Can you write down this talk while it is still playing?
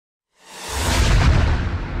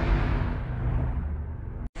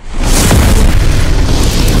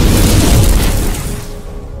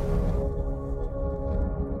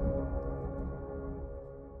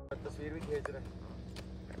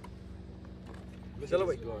Chalo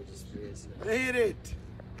bhai. Gorgeous place. Made it.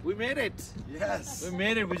 We made it. Yes. We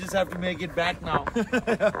made it. We just have to make it back now.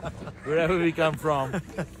 Wherever we come from.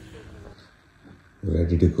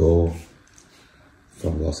 Ready to go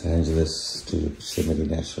from Los Angeles to Yosemite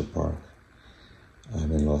National Park.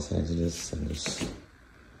 I'm in Los Angeles and just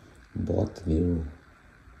bought the new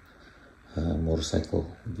motorcycle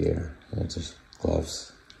gear. And just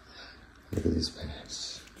gloves. Look at these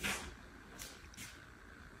pants.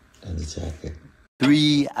 And the jacket.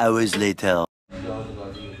 3 hours later.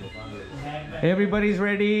 Everybody's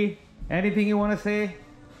ready. Anything you want to say?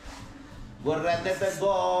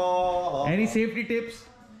 Any safety tips?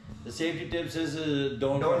 The safety tips is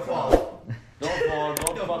don't fall. Don't fall.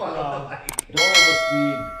 Don't fuck around. Don't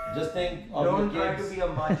overspeed. Just think of your kids. Don't try to be a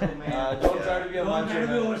macho man. Don't try to be a macho man. Don't try to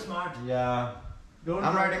be over smart. Yeah.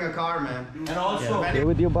 I'm riding a car, man. And also, Stay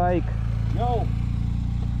with your bike. yo,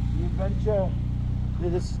 the adventure.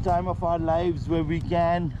 This is the time of our lives where we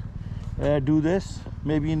can do this.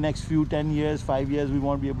 Maybe in next few 10 years, 5 years, we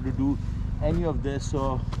won't be able to do any of this.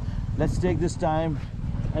 So let's take this time,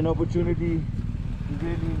 an opportunity to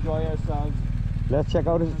really enjoy ourselves. Let's check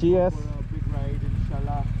out his GS. For a big ride,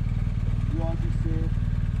 inshallah. You all be safe.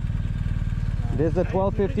 This is the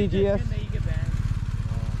 1250 GS.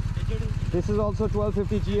 This is also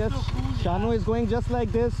 1250 GS. Shanu is going just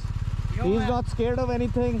like this. He's not scared of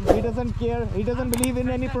anything. He doesn't care. He doesn't believe in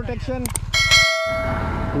any protection.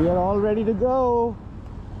 We are all ready to go.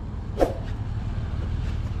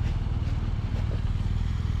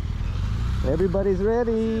 Everybody's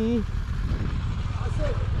ready.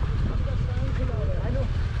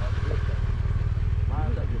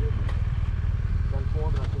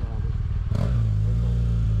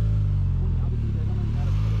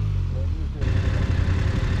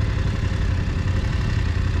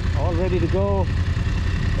 All ready to go.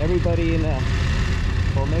 Everybody in a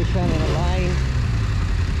formation, in a line.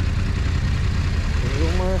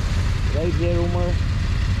 Umer, right there, Umer.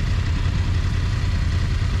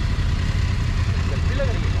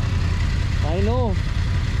 I know.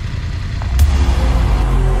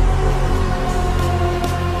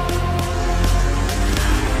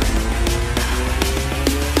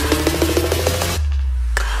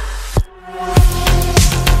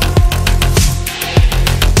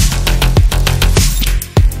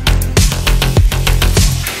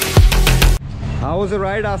 How was the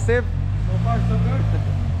ride, Asif? So far, so good.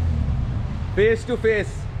 Face to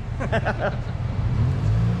face.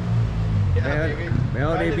 मैं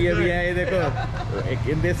और अभी है ये देखो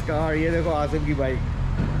in this car ये देखो आसिफ की bike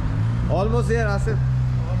almost there Asif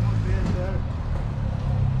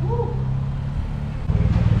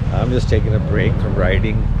I'm just taking a break from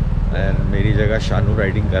riding and मेरी जगह शानू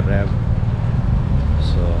riding कर रहा है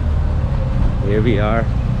so here we are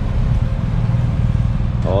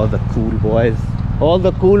all the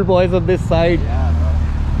cool boys on this side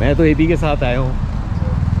मैं तो एबी के साथ आया हूँ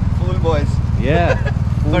Cool boys. yeah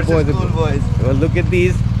Versus cool boys. Well, look at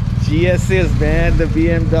these GS's, man. The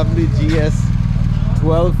BMW GS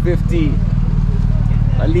 1250.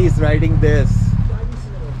 Ali's riding this.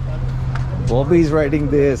 Bobby's riding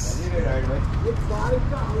this.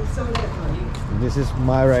 This is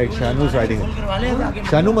my ride. Shanu's riding it.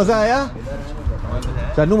 Shanu, मजा आया?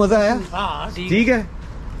 Shanu, मजा आया? हाँ, ठीक है.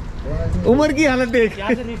 उमर की हालत देख.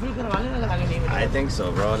 I think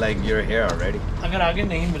so, bro. Like you're here already. अगर आगे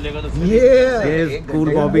नहीं मिलेगा तो Yeah. Yes,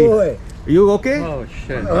 cool Bobby. You okay? Oh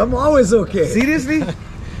shit. I'm always okay. Seriously?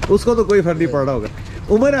 उसको तो कोई फर्क नहीं पड़ रहा होगा.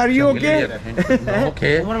 Umar, are you okay?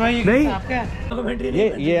 Okay. Umar भाई नहीं. आपका ये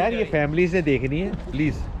यार ये फैमिली से देखनी है,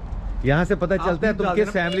 प्लीज. यहाँ से पता चलता है तुम किस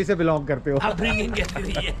फैमिली से बिलोंग करते हो. अपब्रिंगिंग कैसी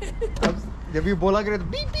रही है? जब ये बोला करे तो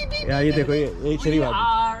बीप बीप बीप. यार ये देखो ये शरी बात.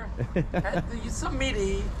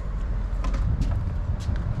 Yosemite.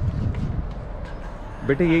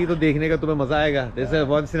 बेटे यही तो देखने का तुम्हें मजा आएगा. This is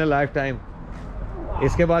once in a life time.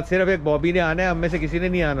 इसके बाद सिर्फ एक बॉबी ने आना है, हम में से किसी ने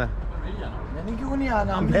नहीं आना. मैंने क्यों नहीं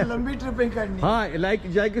आना? हमने लंबी ट्रिपिंग करनी. हाँ,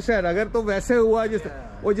 लाइक सर अगर तो वैसे हुआ जिस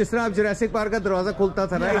तरह आप जुरासिक पार्क का दरवाजा खुलता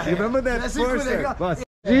था ना. Remember that first. बस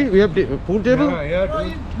जी, we have food table.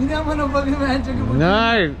 You know when I'm fucking man chicken.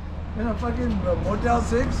 Nice. In a fucking Motel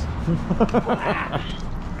 6.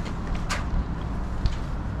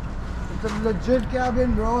 It's a legit cabin,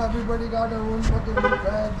 bro. Everybody got their own fucking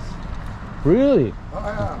beds. Really? Oh,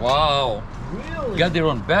 yeah. Wow. Really? Got their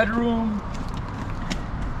own bedroom.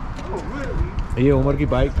 Oh, really? ये उमर की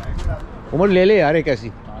bike. Umar ले ले यार एक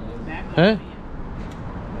ऐसी. हैं?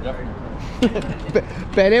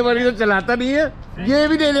 पहले वाली तो चलाता नहीं है, ये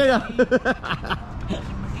भी ले लेगा.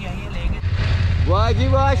 वाह जी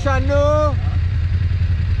वाह शानू.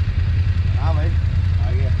 हाँ भाई.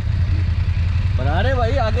 आ गया. बना रहे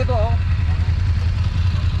भाई, आगे तो आओ.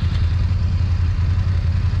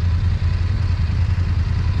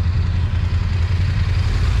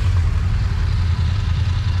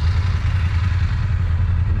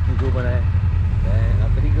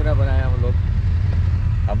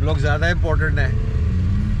 हम लोग ज्यादा इम्पोर्टेंट हैं।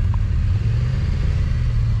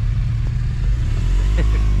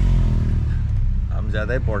 हम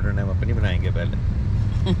ज्यादा इम्पोर्टेंट हैं, हम अपनी बनाएंगे पहले।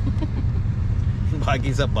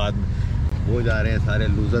 बाकी सब बाद में। वो जा रहे हैं सारे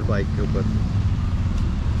लूजर बाइक के ऊपर।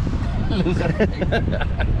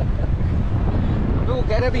 तो वो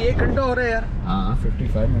कह रहे अभी 1 घंटा हो रहा है यार। हाँ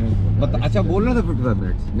 55 मिनट। अच्छा बोल रहा था 55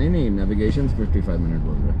 मिनट। नहीं नेविगेशन 55 मिनट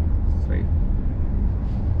बोल रहा है। सही।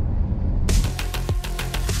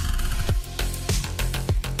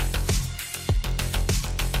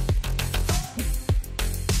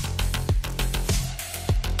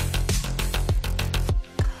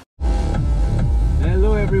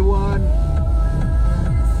 Hello everyone.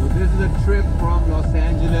 So this is a trip from Los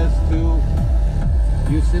Angeles to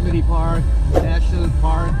Yosemite Park, National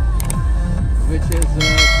Park, which is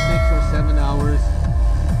 6 or 7 hours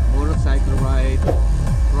motorcycle ride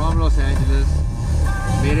from Los Angeles.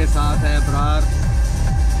 मेरे साथ है इब्रार,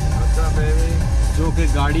 जो कि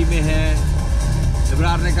गाड़ी में है।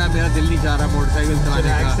 इब्रार ने कहा मेरा दिल नहीं चाह रहा मोटरसाइकिल चलाने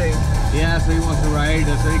का। Yeah, so he wants to ride.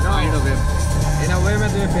 That's very kind of him. In a way मैं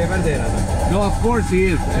तुम्हें फेवर दे रहा था। No, of course he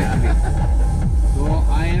is actually. So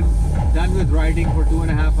I am done with riding for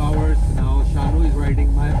 2.5 hours. Now Shanu is riding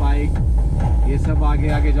my bike. ये सब आगे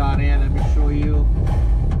आगे जा रहे हैं. Let me show you.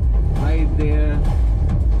 Right there.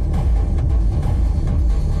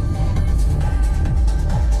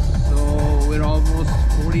 So we're almost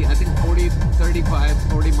 40, I think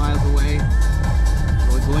 40 miles away. So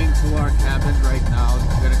we're going to our cabin right now.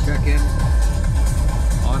 We're gonna check in.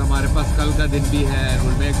 और हमारे पास कल का दिन भी है।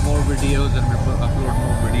 We'll make more videos and we'll upload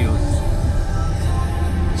more videos.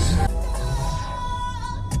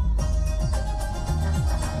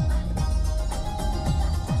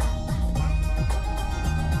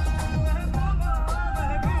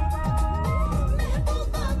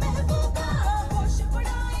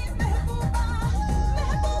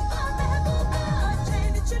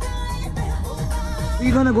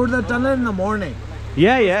 We're gonna go to the tunnel in the morning.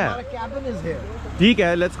 Yeah. Our cabin is here. ठीक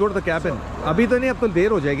है, let's go to the cabin. अभी तो नहीं, अब तो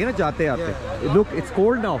देर हो जाएगी ना जाते आते। Look it's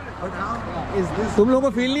cold now. तुम लोगों को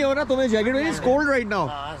फील नहीं हो रहा? तुम्हें जैकेट में? It's cold right now.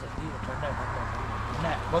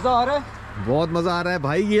 मजा आ रहा है? बहुत मजा आ रहा है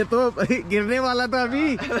भाई। ये तो गिरने वाला था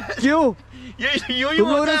अभी। क्यों? ये तुम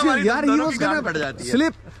लोगों ने यार ही वाज गोना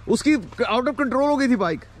स्लिप। उसकी आउट ऑफ कंट्रोल हो गई थी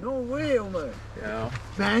बाइक। No way, Umer.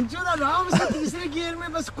 बेंचो आराम से तीसरे गियर में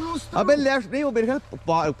बस क्रूज। अबे लेफ्ट नहीं, वो मेरे ख्याल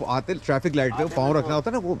आते ट्रैफिक लाइट पे पाँव रखना होता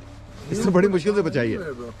है ना, वो इससे बड़ी मुश्किल से बचाई है।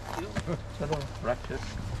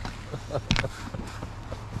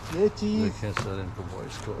 ये चीज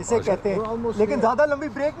इसे कहते हैं, लेकिन ज्यादा लंबी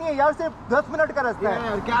ब्रेक नहीं है यार, सिर्फ 10 मिनट का रास्ता है।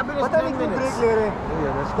 पता नहीं क्यों ब्रेक ले रहे हैं।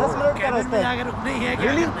 10 मिनट का रास्ता है। आगे रुकना ही है।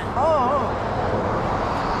 Really? हाँ।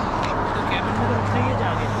 तो कैबिन में रुकना ही है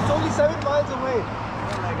जाके। It's only 7 miles away.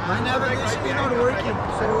 My navigation is not working,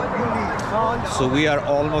 so you leave. So we are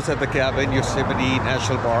almost at the cabin, Yosemite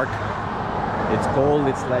National Park. It's cold.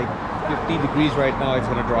 It's like 50 degrees right now. It's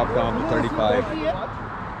going to drop down to 35.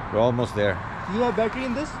 We're almost there. You have battery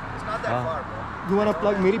in this? It's not that far, bro. You wanna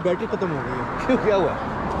plug? मेरी battery खत्म हो गई है। क्यों, क्या हुआ?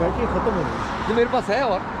 Battery खत्म हो गई। तो मेरे पास है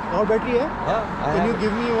और बैटरी है? हाँ। Can you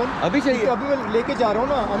give me one? अभी चाहिए? अभी मैं लेके जा रहा हूँ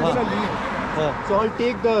ना। I'm gonna leave. So I'll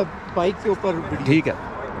take the bike के ऊपर video. ठीक है।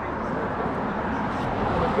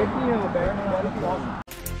 Get me a battery.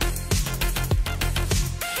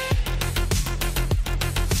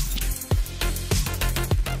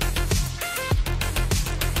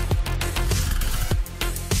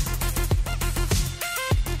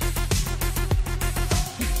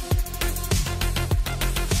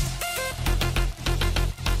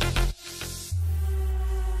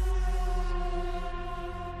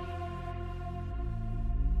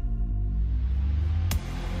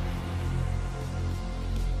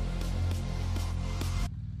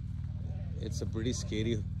 It's a pretty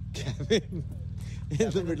scary cabin in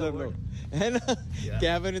the middle of nowhere, है ना?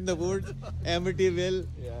 Cabin in the woods, Amityville,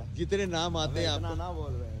 जितने नाम आते हैं आपको। ना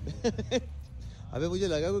बोल रहे हैं। अबे मुझे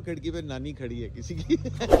लगा कोई खिड़की पे नानी खड़ी है किसी की।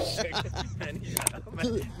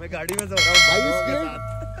 मैं गाड़ी में सो रहा हूँ। Are you scared?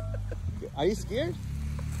 Are you scared?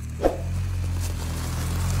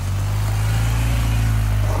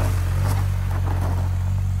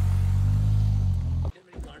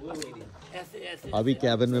 अभी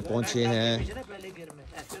कैबिन में पहुंचे हैं।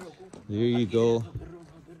 Here you go.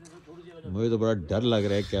 मुझे तो बड़ा डर लग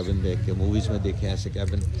रहा है कैबिन देख के। मूवीज में देखे हैं ऐसे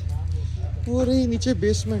कैबिन। वो रही नीचे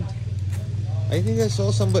basement. I think I saw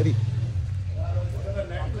somebody.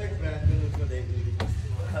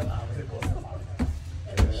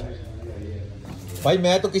 भाई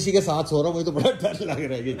मैं तो किसी के साथ सो रहा हूँ, मुझे तो बड़ा डर लग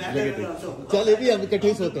रहा है। चल ये भी हम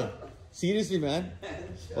इकट्ठे सोते हैं। Seriously man.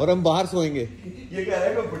 और हम बाहर सोएंगे। ये कह रहा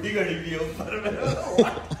है कि बुढ़ी घड़ी भी है ऊपर में।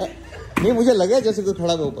 नहीं मुझे लगा जैसे कोई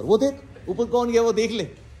खड़ा हुआ ऊपर। वो देख ऊपर कौन गया वो देख ले।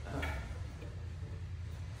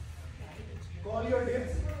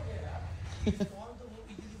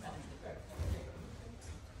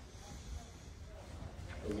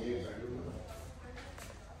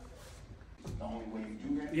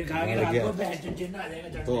 ये खा के रात को बैठ चिन्ह आ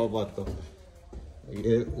जाएगा। तो अब बात तो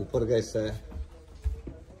ये ऊपर का हिस्सा है।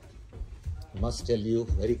 Must tell you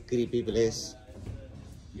very creepy place.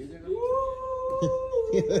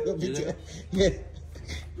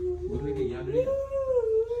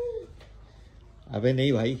 अबे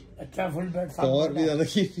नहीं भाई, अच्छा फुल बेड तो और भी ज्यादा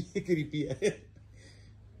क्रीपी है।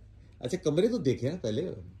 अच्छा कमरे तो देखे हैं पहले।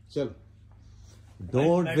 चल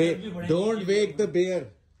डोंट वेक द बेयर।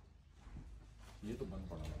 ये तो बंद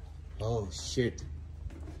पड़ा। Oh shit.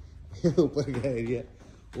 ऊपर का एरिया,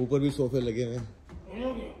 ऊपर भी सोफे लगे हुए हैं।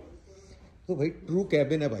 तो भाई ट्रू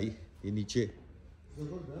कैबिन है भाई ये नीचे।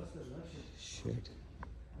 Shit.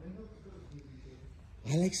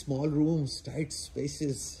 I like small rooms, tight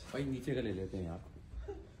spaces. भाई नीचे का ले लेते हैं यार।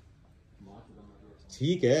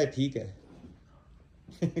 ठीक है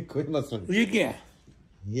कोई मसला नहीं। ये क्या है?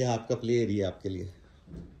 ये आपका प्ले एरिया आपके लिए।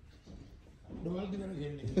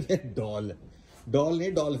 डॉल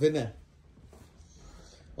नहीं डॉल्फिन है।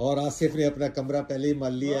 और आसिफ ने अपना कमरा पहले ही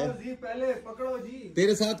मान लिया है। जी पहले पकड़ो जी।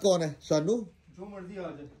 तेरे साथ कौन है? शानू। जो मर्जी आ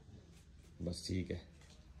जाए। बस ठीक है।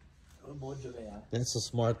 बहुत जगह यार। That's a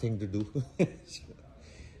smart thing to do.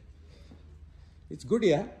 It's good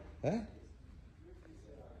यार।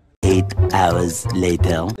 8 hours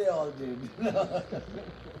later.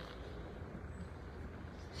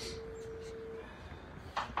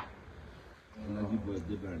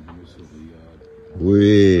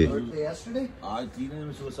 आज 3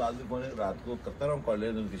 बजे सुबह 7 बजे पहुंचे। रात को करता रहा हूँ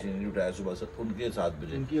कॉलेज, किसी ने नहीं उठाया। सुबह से उनके 7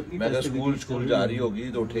 बजे मैं कहा स्कूल जा रही होगी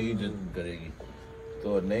तो उठेगी करेगी, तो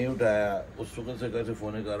नहीं उठाया। उस वक्त से कैसे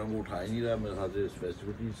फोन कर रहा हूँ, उठा ही नहीं रहा। मेरे साथ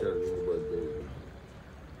फेस्टिविटी चल रही है, बर्थडे।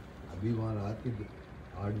 अभी वहाँ रात के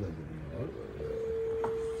 8 बज रहे हैं।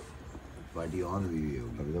 पार्टी ऑन हुई है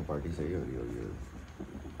अभी तो। पार्टी सही हो रही होगी।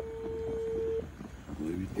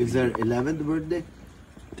 Is their 11th birthday?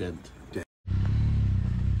 10th।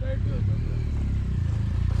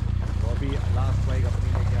 वो अभी लास्ट बाइक अपनी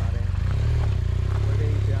लेके आ रहे हैं। बड़े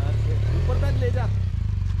ही प्यार से ऊपर तक ले जा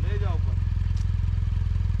ऊपर।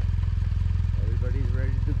 Everybody's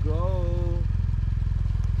ready to go.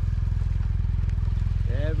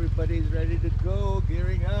 Everybody's ready to go.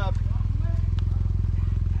 Gearing up.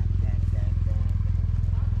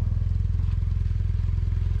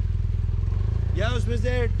 या उसमें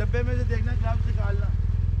से डब्बे में से देखना ग्लव्स निकालना।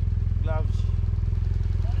 ग्लव्स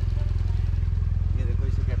ये देखो,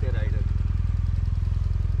 इसे कहते हैं राइडर।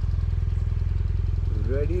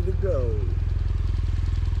 Ready to go.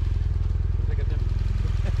 इसे कहते हैं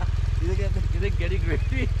getting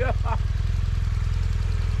ready.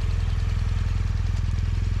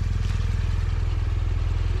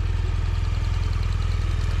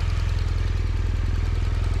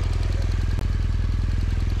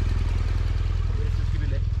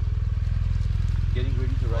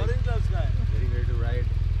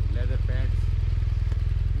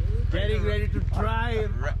 Getting ready to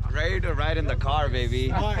drive. Ready to ride in the car, baby.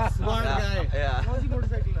 Smart guy. Yeah. कौन सी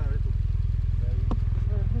मोटरसाइकिल ला रहे तू?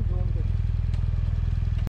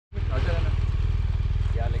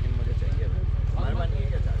 क्या लेकिन मुझे चाहिए। हमारे पास नहीं है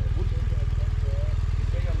क्या चार्जर?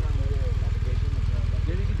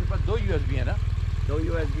 पास 2 USB है ना? 2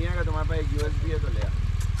 USB है। अगर तुम्हारे पास 1 USB है तो ले आ।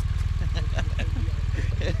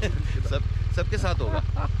 सबके साथ होगा।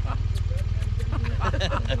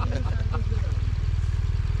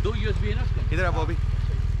 2 USB है ना उसके? इधर आप अभी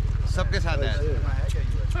सबके साथ है।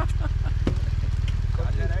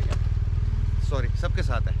 सॉरी सबके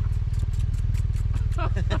साथ है।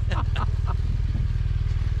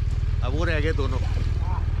 अब वो रह गए दोनों,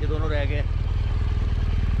 ये दोनों रह गए।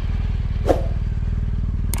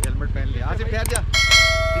 हेलमेट पहन लिया। आसिफ ठहर जा।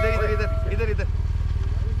 इधर इधर इधर इधर इधर।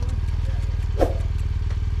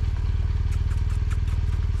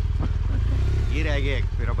 ये रह गया एक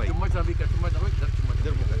मेरा भाई। चम्मच अभी कर, चम्मच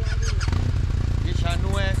इधर मुँह कर। ये शानू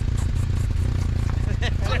है।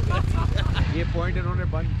 ये पॉइंट इन्होंने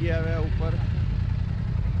बंद किया हुआ है ऊपर।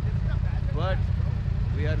 But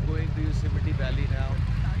we are going to Yosemite valley now.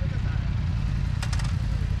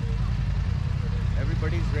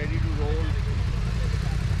 Everybody is ready to role.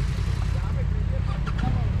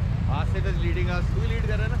 Asif is leading us. तू लीड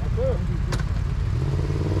कर रहा है ना?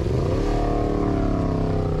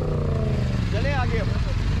 चले आगे। अब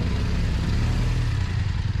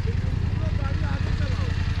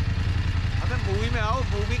अबे मूवी में आओ,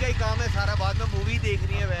 मूवी का ही काम है सारा। बाद में मूवी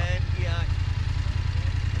देखनी है बहन की। यहाँ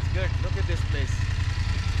good, look at this place.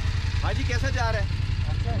 भाजी कैसा जा रहा है?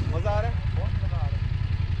 अच्छा मजा आ रहा है? बहुत मजा आ रहा है।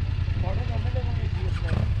 ऑर्डर करने लगेंगे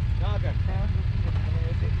कहाँ कर?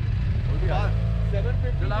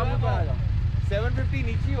 750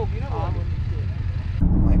 नीचे होगी ना?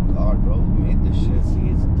 Oh my God, bro, we made this shit. See,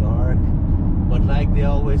 it's dark, but like they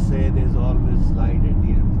always say, there's always light at the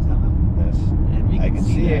end of the tunnel. Yes. And we I can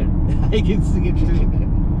see that. I can see it too.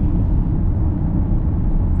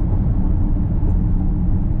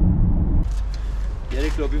 यार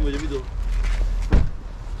एक टोपी मुझे भी दो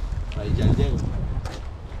भाई चल जाएगा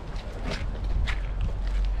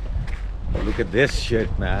Look at this shit,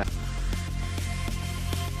 man.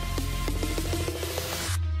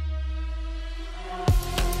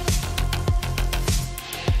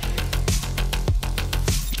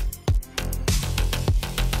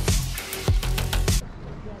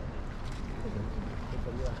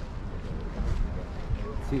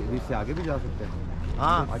 इससे आगे भी जा सकते हैं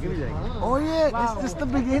हाँ आगे भी जाएंगे Oh yeah, it's just the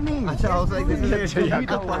beginning. अच्छा I was like this is अभी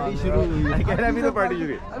तो पार्टी शुरू हुई है कह रहा है अभी तो पार्टी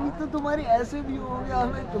शुरू अभी तो तुम्हारी ऐसे भी हो गया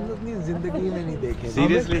हमें तुम अपनी जिंदगी में नहीं देखे.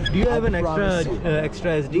 Seriously? Do you have an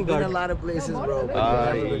extra SD You've been card? a lot of places, bro.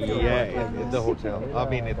 Yeah, in the hotel. I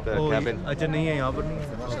mean, in the cabin. अच्छा नहीं है यहाँ पर नहीं है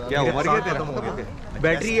क्या उमर गया तेरा?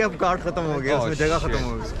 बैटरी अब कार्ड खत्म हो गया उसमें जगह खत्म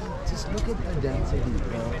हो गई Just look at the density,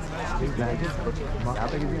 bro. यहाँ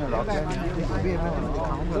पे किसी ने Rockstar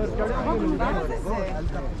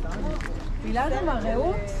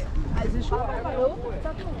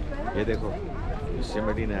ये देखो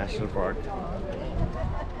Yosemite National Park.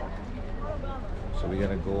 So we're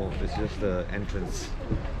gonna go. This is just the entrance.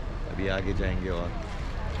 अभी आगे जाएंगे और.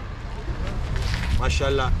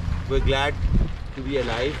 Mashallah, we're glad to be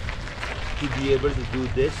alive, to be able to do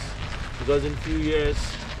this, because in few years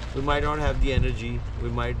we might not have the energy, we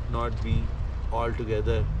might not be all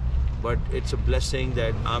together, but it's a blessing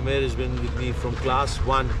that Umer has been with me from class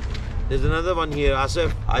 1. There's another one here,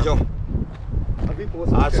 Asif. Aajo.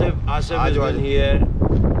 Asif has been here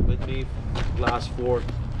with me from class 4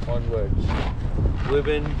 onwards. We've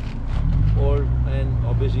been old, and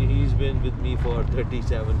obviously he's been with me for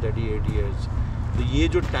 37, 38 years. So ये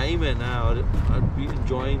जो time है ना, और be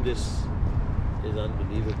enjoying this is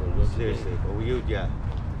unbelievable. Seriously, yeah,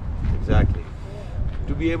 exactly.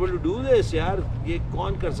 To be able to do this, यार ये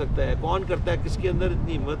कौन कर सकता है? कौन करता है? किसके अंदर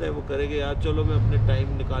इतनी हिम्मत है वो करेगा यार चलो मैं अपने टाइम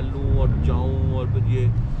निकाल लूँ और जाऊँ और फिर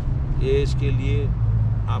ये इसके लिए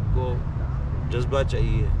आपको जज्बा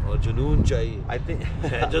चाहिए और जुनून चाहिए. I think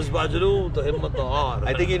जज्बा जुनून तो हिम्मत तो और.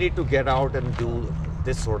 I think you need to get out and do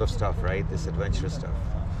this sort of stuff, right? This adventurous stuff.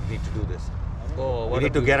 You need to do this. Oh, You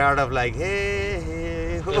need to get out of like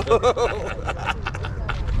hey ho,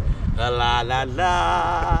 la la la.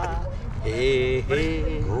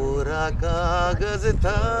 कोरा कागज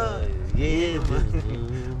था ये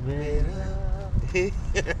मेरा.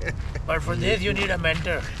 But for this you need a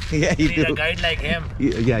mentor. Yeah, you You need a do. guide like him.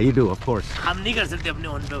 Yeah, you do, of course. हम नहीं कर सकते अपने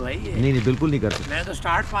own पे भाई ये. नहीं नहीं बिल्कुल नहीं कर सकते. मैं तो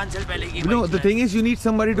स्टार्ट 5 साल पहले की. No, the thing is you need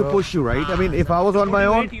somebody to push you, right? I mean, if I was on my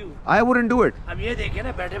own, I wouldn't do it. अब ये देखे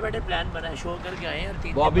ना बैठे बैठे प्लान बना शो करके आए हैं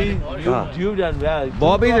 3 Bobby, हाँ. you've done well.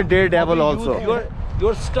 Bobby is a daredevil Bobby, also.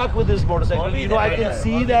 You're stuck with this motorcycle. You know, I can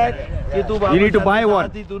see that. कि तू You need to buy one.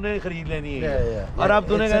 तूने खरीद लेनी है. और अब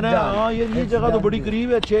तूने कहना हाँ ये जगह तो बड़ी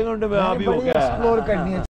करीब है 6 घंटे में यहाँ भी हो गया. एक्सप्लोर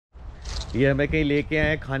करनी है. ये हमें कहीं लेके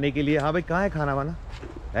आए खाने के लिए. हाँ भाई कहाँ है खाना वाना?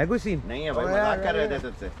 है कोई सीन? नहीं है भाई मजाक कर रहे थे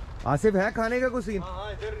तुझसे. आसिफ है खाने का कोई सीन?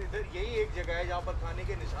 हाँ इधर यही एक जगह है जहाँ पर खाने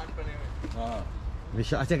के निशान बने हुए. हाँ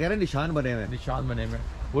निशान. अच्छा कह रहे हैं निशान बने हुए हैं. निशान बने में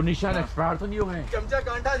वो निशान एक्सपायर तो नहीं हो गए. चमचा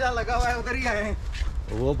कांटा जहाँ लगा हुआ है उधर ही आए हैं.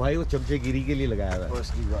 वो भाई वो चमचेगिरी के लिए लगाया हुआ है.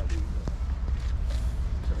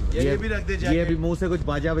 ये भी रख दे जाके. ये अभी मुंह से कुछ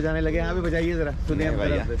बाजा बजाने लगे. यहाँ भी बजाइए जरा. सुनिए हम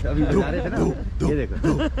अभी बजा रहे थे ना. ये देखो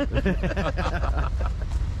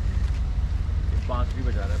 5 भी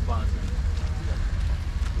बजा रहा है 5.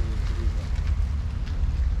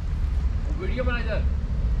 वीडियो बना इधर.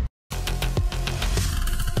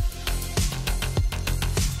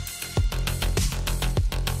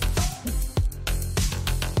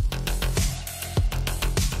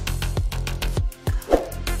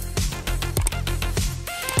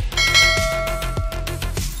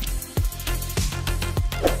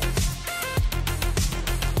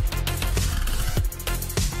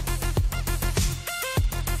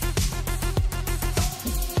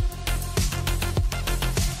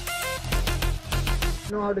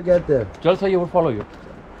 Know how to get there. चल सही है, follow you.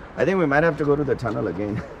 I think we might have to go to the tunnel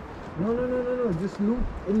again. No. Just loop.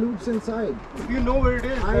 It loops inside. If you know where it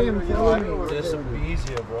is. I am following you. There's some bees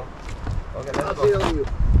here, bro. Okay, let's I'll go. tell you.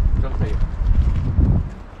 चल सही है.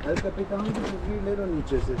 El Capitan की तस्वीर ले लो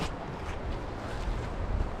नीचे से.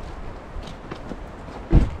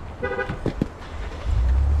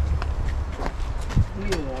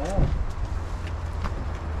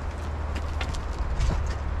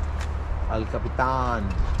 कप्तान।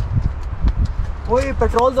 ओए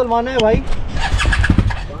पेट्रोल डलवाना है भाई।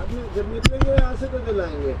 बाद में जब निकलेंगे यहाँ से तो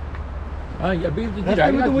जलाएंगे। हाँ अभी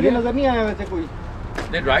रास्ते में तो मुझे नजर नहीं आया वैसे कोई।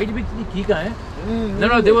 नहीं राइड भी इतनी ठीक है।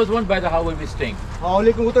 No, there was one by the highway we staying. हाँ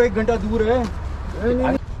लेकिन वो तो 1 घंटा दूर है।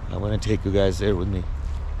 I'm gonna take you guys there with me.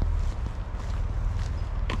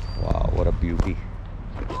 Wow, what a beauty.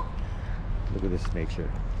 Look at this nature.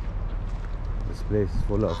 This place is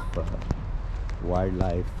full of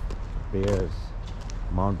wildlife, bears,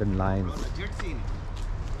 mountain lions.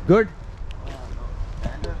 Good?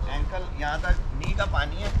 Ankle यहाँ तक नी का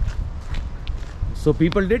पानी है। So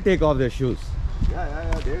people did take off their shoes. Yeah,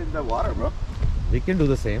 they're in the water, bro. They can do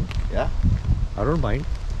the same. Yeah. I don't mind.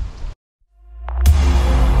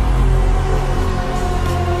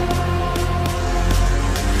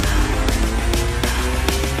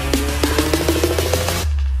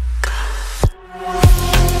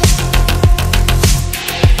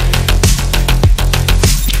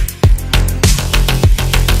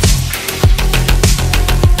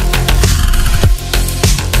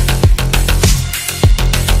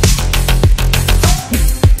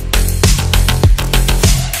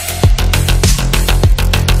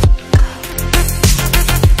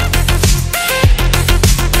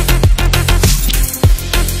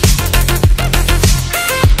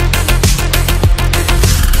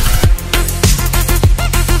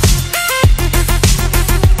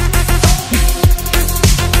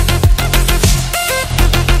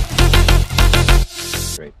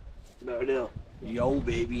 Yo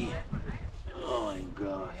baby. Oh my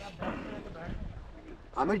gosh.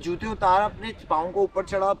 हमें जूते उतार अपने पाँव को ऊपर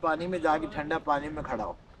चढ़ा पानी में जाके ठंडा पानी में खड़ा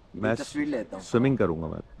हो। मैं तस्वीर लेता हूँ। स्विमिंग करूंगा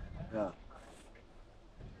मैं।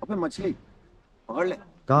 अबे मछली पकड़ ले।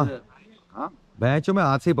 कहाँ? हाँ? भैंचो मैं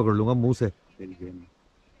हाथ से ही पकड़ लूंगा मुंह से।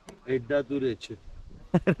 एड्डा तू रेच।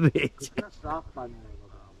 रेच। साफ पानी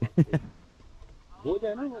हो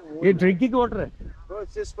जाए ना। ये ड्रिंकिंग वाटर है। Bro,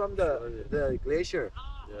 it's just from the glacier.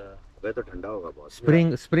 वह तो ठंडा होगा बहुत।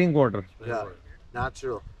 Spring water. Yeah,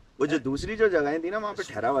 natural. वो जो दूसरी जो जगहें थी ना वहाँ पे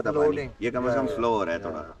ठहरा हुआ था पानी। ये कम से कम फ्लो हो रहा है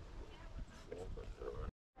थोड़ा।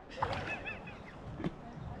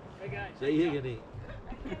 सही है कि नहीं?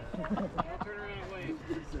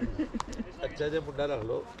 अच्छा से मुंडा रख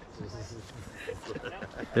लो।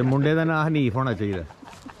 ते मुंडे दा नाम हनीफ होना चाहिए।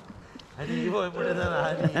 हनीफ होए मुंडे दा नाम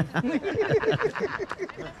हनीफ।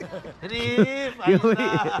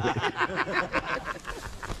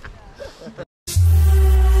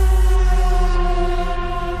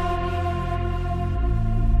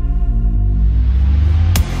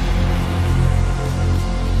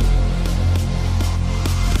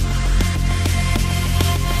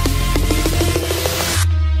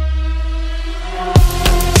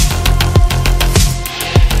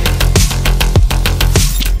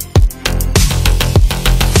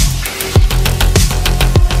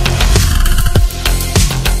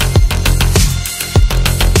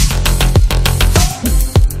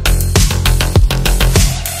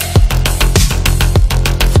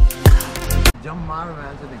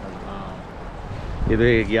 ये तो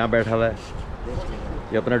एक यहाँ बैठा हुआ है,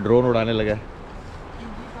 ये अपना ड्रोन उड़ाने लगा है।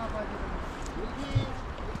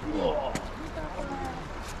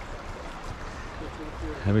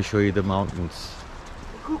 Let me show you the mountains.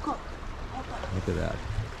 Look at that.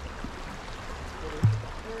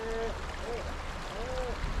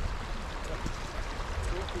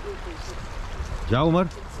 जा उमर,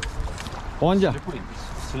 पहुंच जा।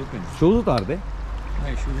 शूज उतार दे।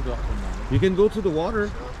 You can go through the water.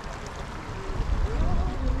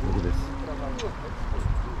 Look at this.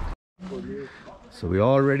 So we're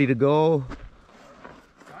all ready to go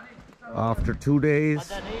after 2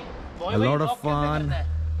 days. A lot of fun.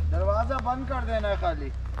 दरवाजा बंद कर देना खाली।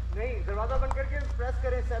 नहीं, दरवाजा बंद करके प्रेस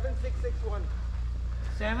करें 7661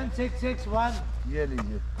 7661। ये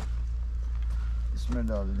लीजिए, इसमें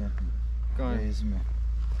डाल दें। कहाँ है इसमें?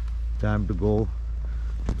 Time to go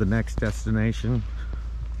to the next destination.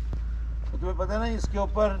 तुम्हें पता है ना इसके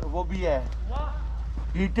ऊपर वो भी है,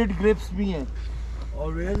 heated grips भी हैं। Oh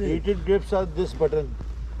really? Heated grips are this button.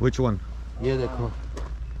 Which one? ये देखो,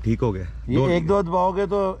 ठीक हो गया। ये एक दो दबाओगे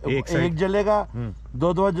तो एक जलेगा,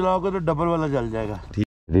 दो दो जलाओगे तो डबल वाला जल जाएगा।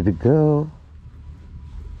 Ready to go.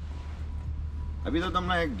 अभी तो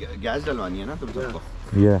तुमने गैस डलवानी है ना तुम सबको।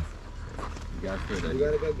 Yeah. गैस पे You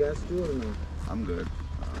gotta get gas too or no? I'm good.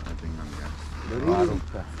 I think I'm gas.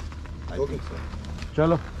 I think so.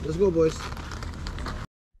 चलो, let's go boys.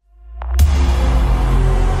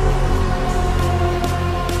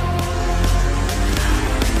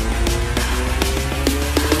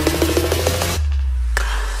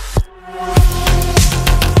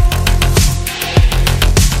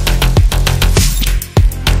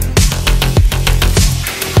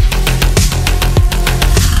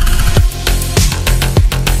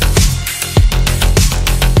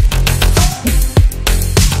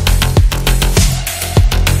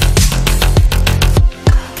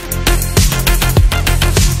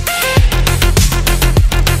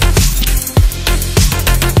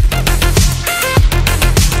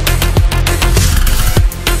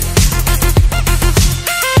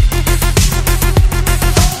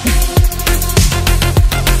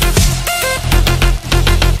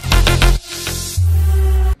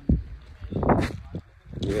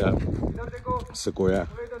 Sequoia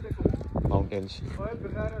Mountains.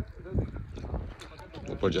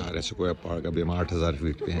 ऊपर जा रहे हैं Sequoia Park. अभी हम 8000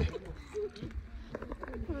 फीट पे हैं.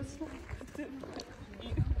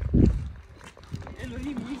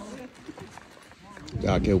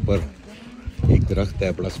 जाके ऊपर एक दरख्त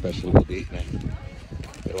है बड़ा स्पेशल, वो देखना है.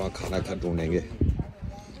 फिर वहाँ खाना खा ढूंढेंगे.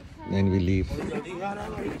 Then we leave.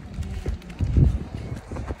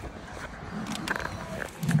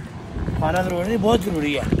 खाना जरूरी बहुत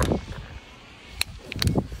जरूरी है.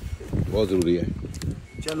 बहुत ज़रूरी है.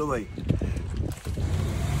 चलो भाई.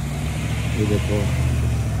 ये देखो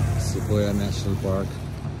Sequoia National Park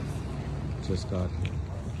just got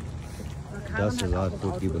 10,000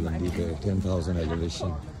 foot की बुलंदी पे 10,000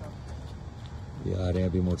 एलिवेशन. ये आ रहे हैं.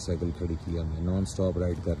 अभी मोटरसाइकिल खड़ी की हमने. नॉन स्टॉप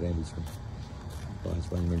राइड कर रहे हैं बीच में.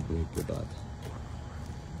 5 मिनट ब्रेक के बाद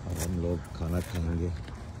अब हम लोग खाना खाएंगे.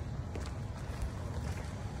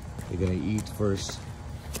 We're gonna eat first.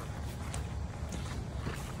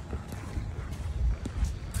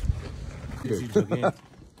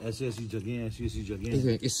 ऐसी ऐसी जगह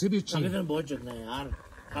इससे भी अच्छा है. बहुत जगह है यार.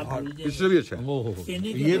 इससे भी अच्छा है.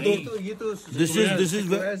 ये तो this is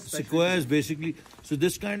where Sequoia is basically. So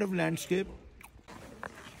this kind of landscape.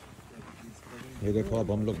 ये देखो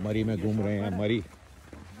अब हम लोग मरी में घूम रहे हैं. मरी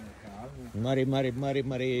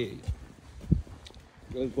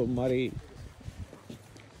बिल्कुल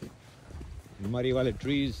मरी वाले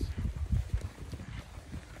ट्रीज.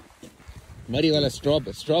 मरी वाला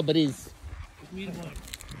स्ट्रॉबेरीज.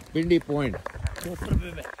 पिंडी पॉइंट.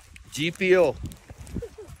 GPO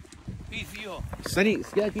सनी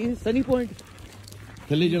क्या की सनी पॉइंट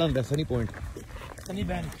थले जड़ा ਹੁੰਦਾ सनी पॉइंट.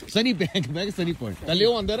 सनी बैंक मैं सनी पॉइंट थले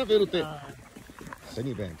वो आंदा ना फिर उत्ते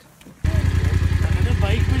सनी बैंक.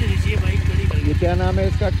 बाइक में लेनी चाहिए. बाइक बड़ी. ये क्या नाम है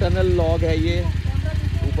इसका? टनल लॉग है. ये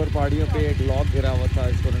ऊपर पहाड़ियों पे एक लॉग गिरा हुआ था,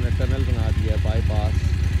 इसको उन्होंने टनल बना दिया बाईपास.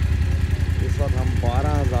 इस वक्त हम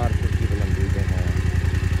 12,000 फुट की बुलंदी पे हैं.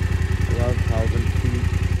 12,000 feet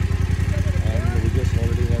and we just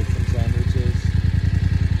already had some sandwiches.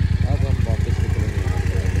 अब हम वापस निकलेंगे.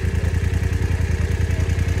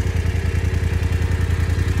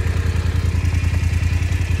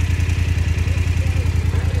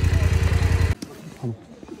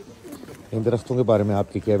 इन दरख्तों के बारे में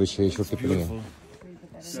आपकी क्या विशेष और टिप्पणी है?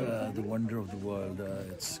 It's the wonder of the world.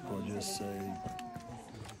 It's gorgeous.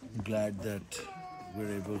 I'm glad that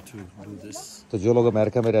we're able to do this. तो जो लोग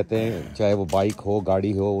अमेरिका में रहते हैं, चाहे वो बाइक हो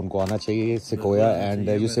गाड़ी हो, उनको आना चाहिए Sequoia and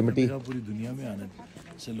Yosemite. पूरी दुनिया में आने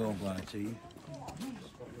से लोगों को आना चाहिए.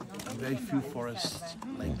 Very few forests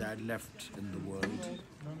like that left in the world.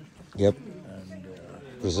 Yep. And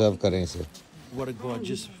preserve करें इसे.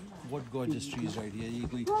 what gorgeous trees right here. ये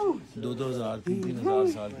कोई 2,000 3,000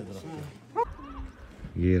 साल के दरख्त है.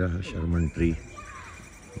 ये रहा शर्मन ट्री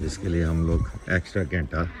जिसके लिए हम लोग एक्स्ट्रा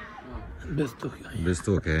घंटा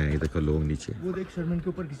बिस्तो के हैं. ये देखो लोग नीचे. वो देख शर्मन के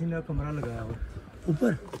ऊपर किसी ने कमरा लगाया हुआ.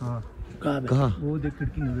 ऊपर. हाँ कहाँ? वो देख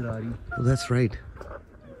खिड़की नजर आ रही है. That's right.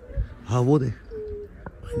 हाँ वो दे.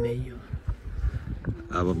 नहीं.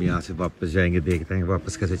 अब हम यहाँ से वापस जाएंगे, देखते हैं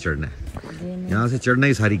वापस कैसे चढ़ना है. यहाँ से चढ़ना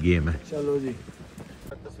ही सारी गेम है. चलो जी.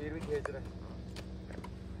 तस्वीर भी खींच रहे हैं.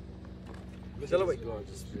 चलो भाई.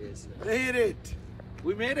 Made it.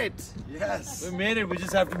 We made it. Yes. We made it. We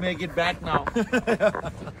just have to make it back now.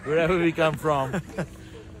 Wherever we come from.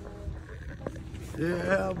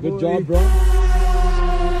 Yeah, Good job, bro.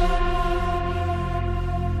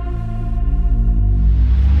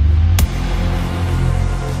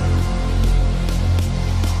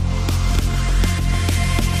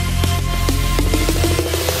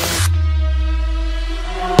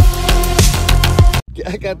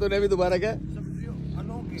 क्या क्या तूने अभी दोबारा क्या?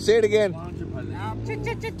 Say it again.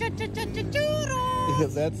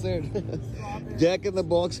 That's it. Jack in the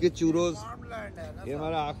Box के churros. ये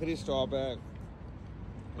हमारा आखिरी स्टॉप है.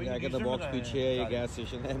 Jack in the Box पीछे है. ये गैस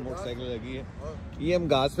स्टेशन है. मोटरसाइकिल लगी है. ये हम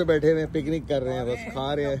घास पे बैठे हुए हैं, पिकनिक कर रहे हैं, बस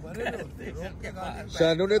खा रहे हैं.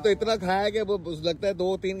 शानू ने तो इतना खाया कि वो लगता है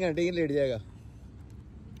 2-3 घंटे ही लेट जाएगा.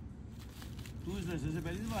 तू इस वजह से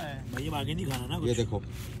पहले से आया है. भाई आगे नहीं खाना ना कुछ. ये देखो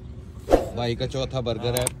भाई का चौथा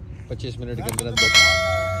बर्गर है 25 मिनट के अंदर अंदर.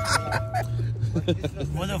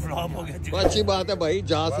 वो तो फ्लॉप हो गया. अच्छी बात है भाई,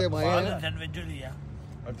 जहाँ से आए हैं एडवेंचर लिया.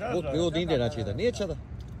 वो नहीं देना चाहिए था. नहीं अच्छा था.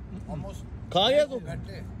 खा गया तू?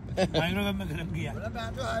 माइक्रोवेव में गरम किया.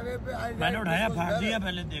 मैंने उठाया, फाड़ दिया.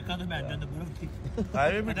 पहले देखा तो बैठ जाता बर्फ थी.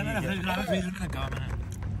 हाईवे में मैंने फ्रिज लगा, फ्रीजर में रखा मैंने.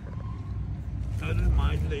 तो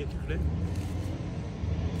माइंड ले थोड़े.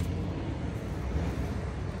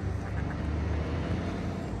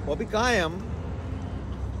 अभी कहाँ हैं हम?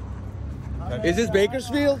 Is this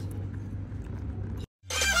Bakersfield?